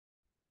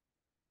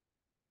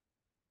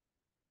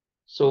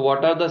So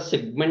what are the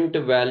segment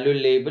value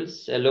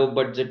labels? Allow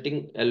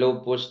budgeting,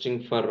 allow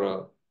posting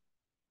for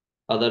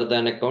other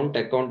than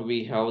account.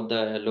 We have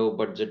the allow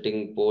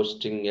budgeting,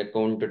 posting,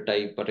 account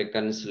type,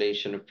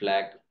 reconciliation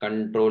flag,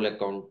 control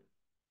account,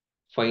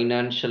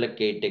 financial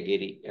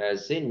category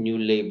as a new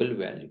label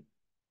value,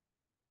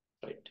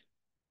 right?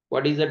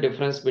 What is the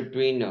difference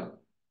between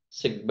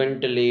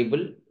segment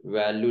label,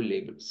 value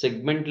label?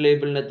 Segment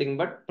label nothing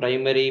but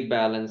primary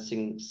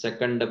balancing,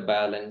 second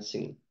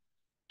balancing,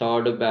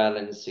 third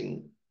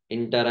balancing,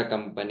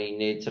 intercompany,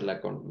 natural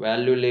account.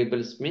 Value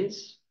labels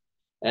means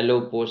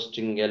allow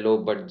posting, allow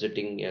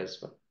budgeting as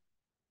well.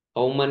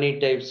 How many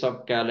types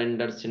of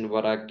calendars in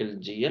Oracle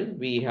GL?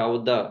 We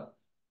have the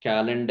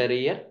calendar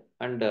year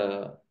and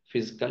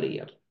fiscal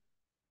year.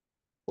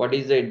 What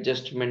is the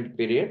adjustment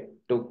period?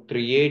 To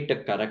create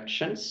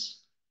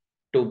corrections,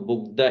 to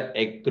book the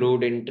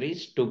accrued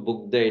entries, to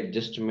book the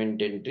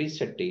adjustment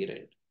entries at year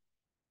end.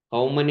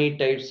 How many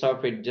types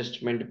of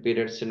adjustment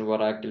periods in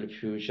Oracle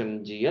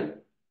Fusion GL?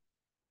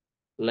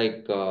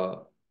 Like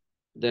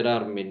there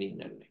are many.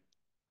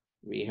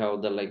 We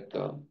have the like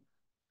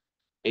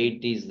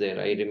 8 is there.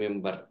 I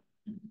remember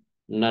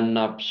none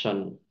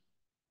option.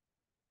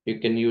 You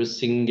can use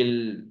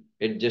single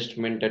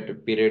adjustment at a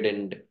period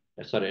end.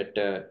 Sorry, at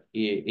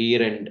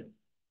year end.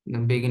 The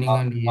beginning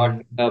and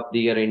Starting end. of the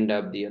year, end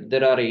of the year.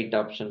 There are 8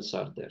 options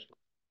are there.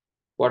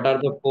 What are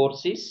the four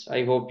C's?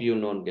 I hope you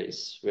know,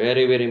 guys.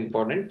 Very, very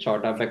important.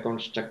 Chart of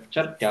account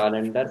structure,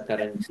 calendar,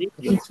 currency.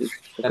 Currency,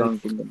 Then,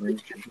 accounting,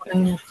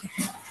 management.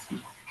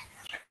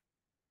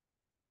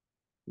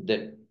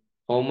 then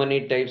how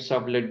many types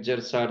of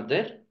ledgers are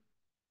there?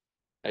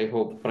 I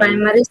hope prime.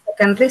 Primary,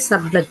 secondary,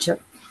 subledger.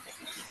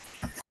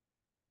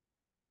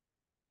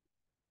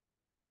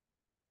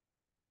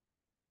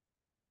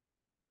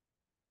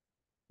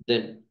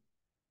 Then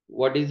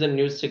what is the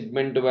new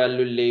segment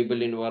value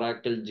label in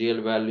Oracle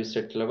GL value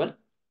set level?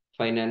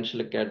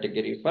 Financial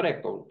category for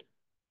account.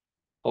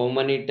 How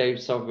many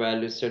types of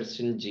value sets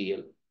in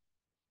GL?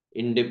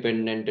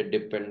 Independent,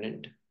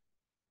 dependent.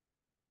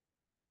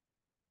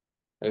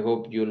 I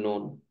hope you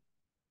know.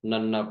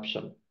 None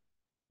option.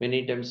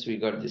 Many times we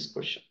got this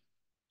question.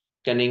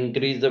 Can I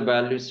increase the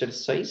value set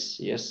size?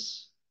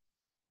 Yes.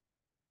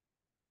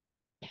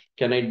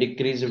 Can I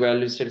decrease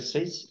value set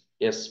size?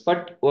 Yes.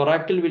 But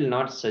Oracle will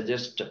not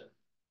suggest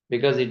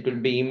because it will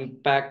be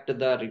impact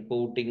the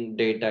reporting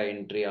data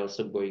entry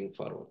also going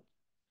forward.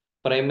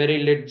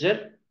 Primary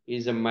ledger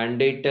is a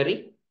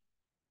mandatory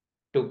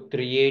to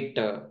create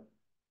a,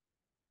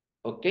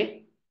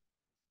 okay,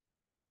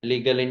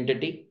 legal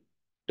entity,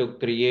 to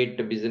create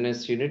a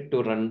business unit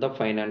to run the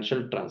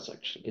financial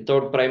transaction.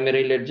 Without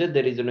primary ledger,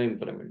 there is no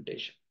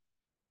implementation.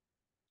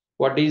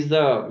 What is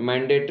the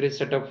mandatory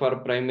setup for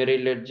primary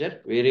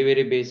ledger? Very,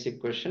 very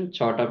basic question.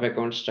 Chart of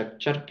account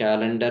structure,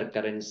 calendar,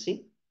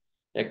 currency,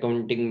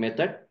 accounting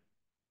method,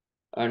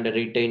 and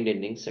retained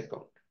earnings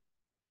account.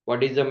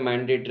 What is the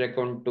mandatory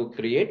account to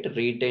create?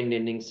 Retained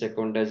earnings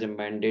account as a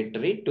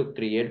mandatory to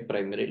create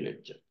primary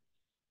ledger.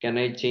 Can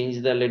I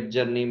change the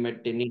ledger name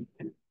at any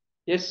time?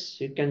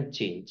 Yes, you can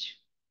change.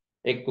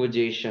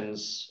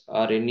 Acquisitions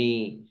or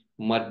any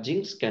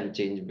mergings can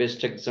change.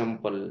 Best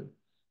example,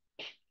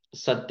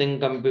 Satyam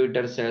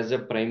Computers as a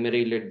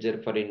primary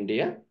ledger for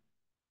India.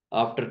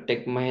 After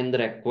Tech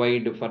Mahindra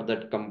acquired for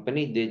that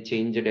company, they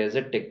changed it as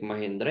a Tech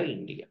Mahindra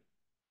India.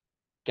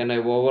 Can I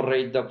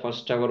override the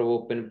first ever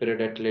open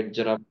period at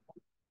ledger of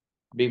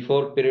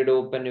before period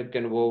open? You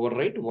can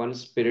override.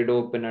 Once period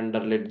open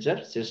under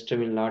ledger, system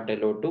will not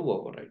allow to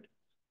override.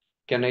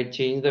 Can I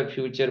change the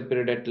future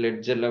period at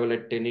ledger level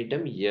at any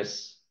time?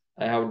 Yes,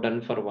 I have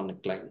done for one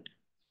client.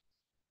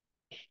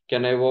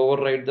 Can I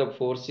override the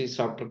 4Cs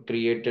after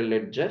create a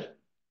ledger?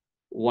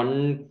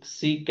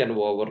 1C can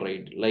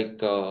override, like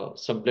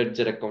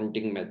subledger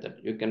accounting method.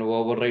 You can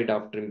override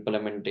after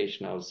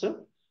implementation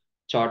also.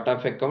 Chart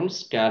of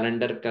accounts,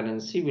 calendar,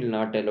 currency will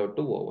not allow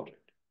to override.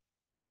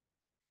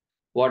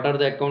 What are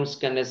the accounts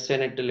can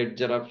assign at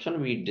ledger option?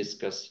 We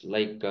discussed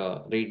like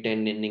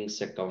retained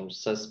earnings account,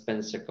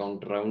 suspense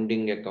account,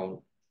 rounding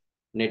account,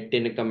 net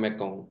income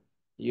account.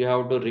 You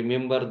have to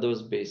remember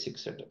those basic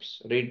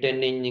setups.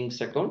 Retained earnings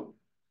account,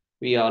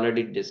 we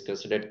already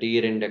discussed at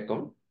year-end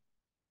account.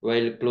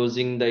 While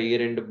closing the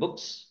year-end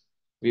books,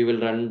 we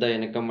will run the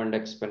income and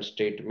expense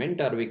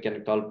statement, or we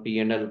can call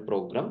P&L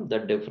program. The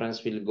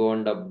difference will go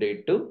and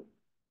update to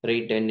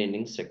retained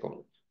earnings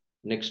account.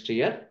 Next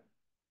year,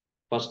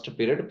 first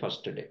period,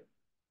 first day.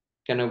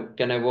 Can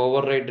I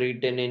override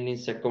retained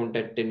earnings account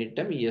at any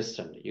time? Yes,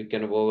 sir. You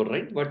can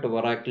override, but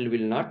Oracle will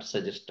not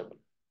suggestible.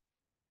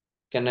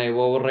 Can I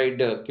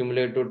override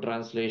cumulative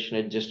translation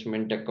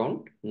adjustment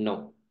account?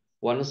 No.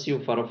 Once you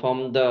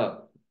perform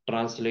the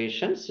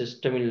translation,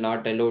 system will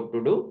not allow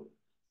to do,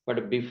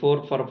 but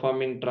before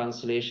performing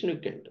translation, you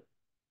can do.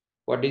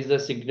 What is the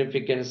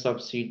significance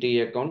of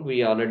CT account?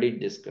 We already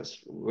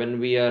discussed. When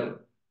we are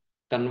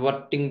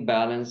converting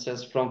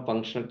balances from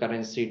functional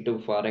currency to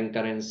foreign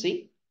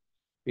currency,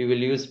 we will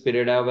use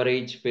period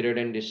average, period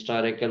and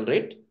historical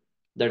rate.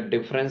 The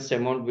difference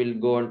amount will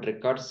go and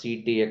record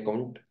CT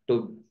account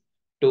to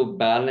to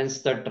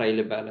balance the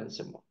trial balance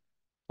amount.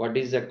 What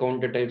is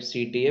account type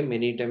CTA?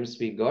 Many times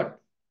we got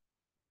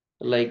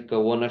like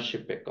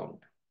ownership account.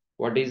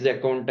 What is the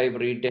account type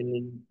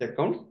retaining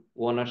account?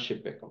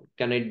 Ownership account.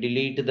 Can I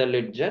delete the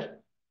ledger?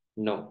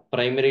 No.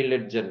 Primary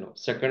ledger, no.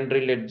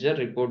 Secondary ledger,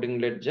 reporting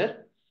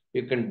ledger,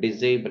 you can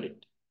disable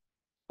it.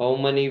 How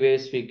many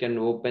ways we can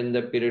open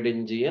the period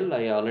in GL?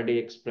 I already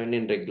explained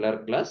in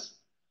regular class.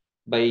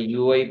 By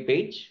UI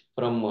page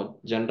from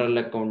general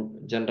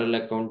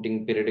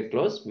accounting period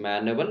close,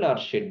 manual or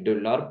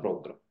schedule or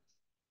program.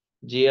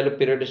 GL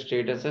period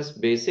status as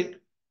basic,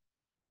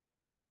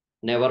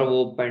 never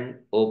open,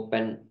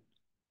 open,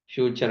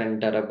 future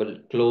enterable,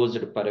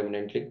 closed,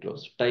 permanently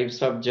closed.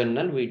 Types of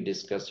journal we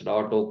discussed: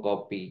 auto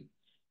copy,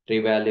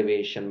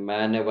 revaluation,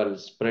 manual,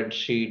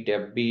 spreadsheet,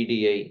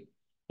 FBDI,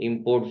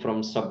 import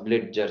from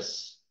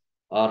subledgers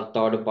or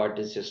third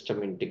party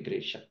system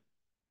integration.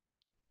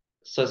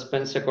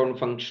 Suspense account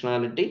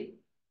functionality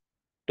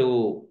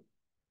to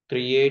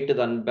create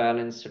the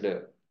unbalanced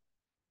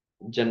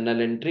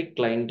journal entry.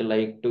 Client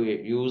like to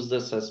use the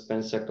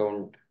suspense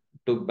account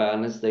to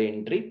balance the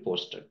entry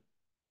posted.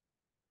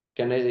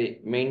 Can I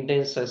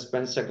maintain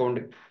suspense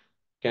account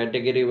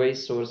category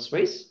wise, source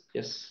wise?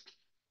 Yes,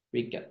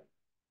 we can.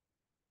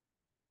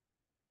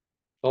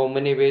 How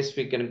many ways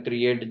we can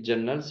create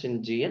journals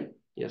in GN?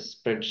 Yes,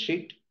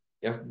 spreadsheet,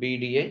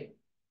 FBDA,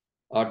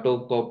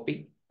 auto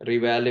copy,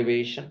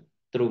 revaluation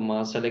through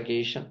mass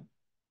allocation,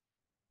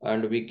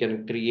 and we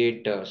can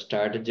create a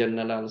start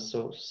journal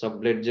also,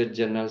 subledger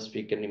journals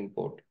we can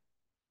import.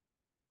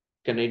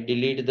 Can I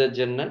delete the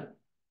journal?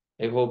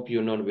 I hope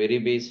you know very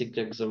basic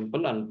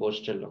example,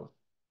 unposted loan.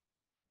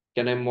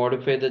 Can I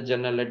modify the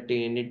journal at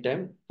any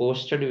time?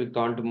 Posted we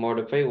can't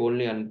modify,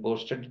 only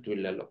unposted it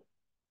will allow.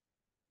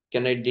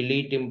 Can I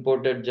delete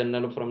imported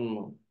journal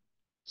from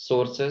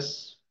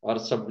sources or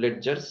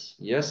subledgers?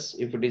 Yes,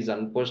 if it is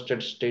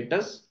unposted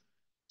status,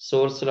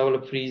 source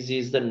level freeze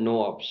is the no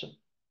option.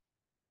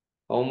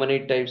 How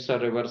many types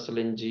of reversal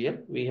in GL?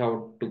 We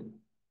have two,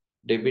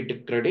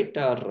 debit, credit,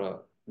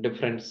 or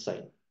different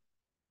sign.